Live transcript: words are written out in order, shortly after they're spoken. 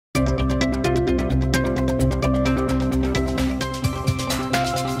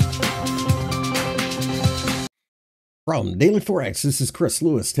From Daily Forex, this is Chris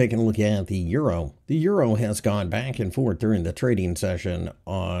Lewis taking a look at the euro. The euro has gone back and forth during the trading session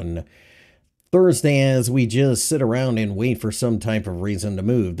on Thursday as we just sit around and wait for some type of reason to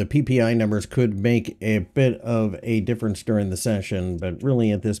move. The PPI numbers could make a bit of a difference during the session, but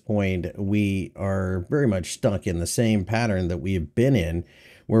really at this point, we are very much stuck in the same pattern that we have been in,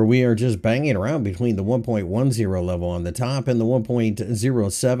 where we are just banging around between the 1.10 level on the top and the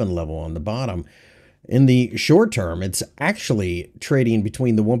 1.07 level on the bottom. In the short term, it's actually trading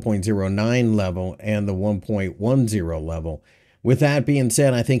between the 1.09 level and the 1.10 level. With that being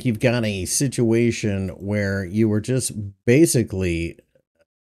said, I think you've got a situation where you were just basically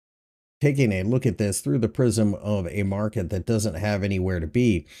taking a look at this through the prism of a market that doesn't have anywhere to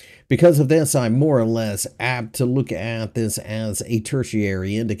be. Because of this, I'm more or less apt to look at this as a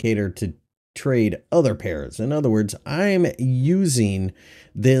tertiary indicator to trade other pairs. In other words, I'm using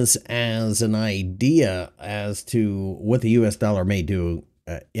this as an idea as to what the US dollar may do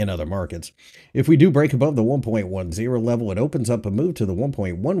in other markets. If we do break above the 1.10 level, it opens up a move to the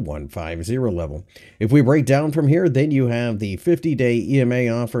 1.1150 level. If we break down from here, then you have the 50-day EMA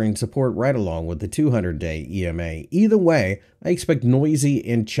offering support right along with the 200-day EMA. Either way, I expect noisy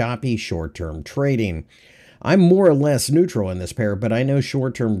and choppy short-term trading. I'm more or less neutral in this pair, but I know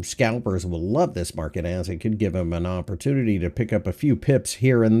short-term scalpers will love this market as it could give them an opportunity to pick up a few pips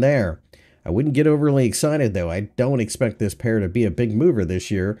here and there. I wouldn't get overly excited, though. I don't expect this pair to be a big mover this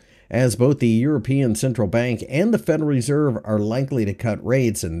year, as both the European Central Bank and the Federal Reserve are likely to cut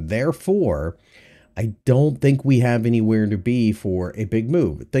rates, and therefore, I don't think we have anywhere to be for a big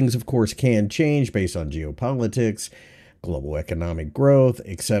move. Things, of course, can change based on geopolitics, global economic growth,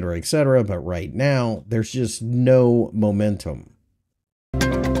 etc., but right now, there's just no momentum.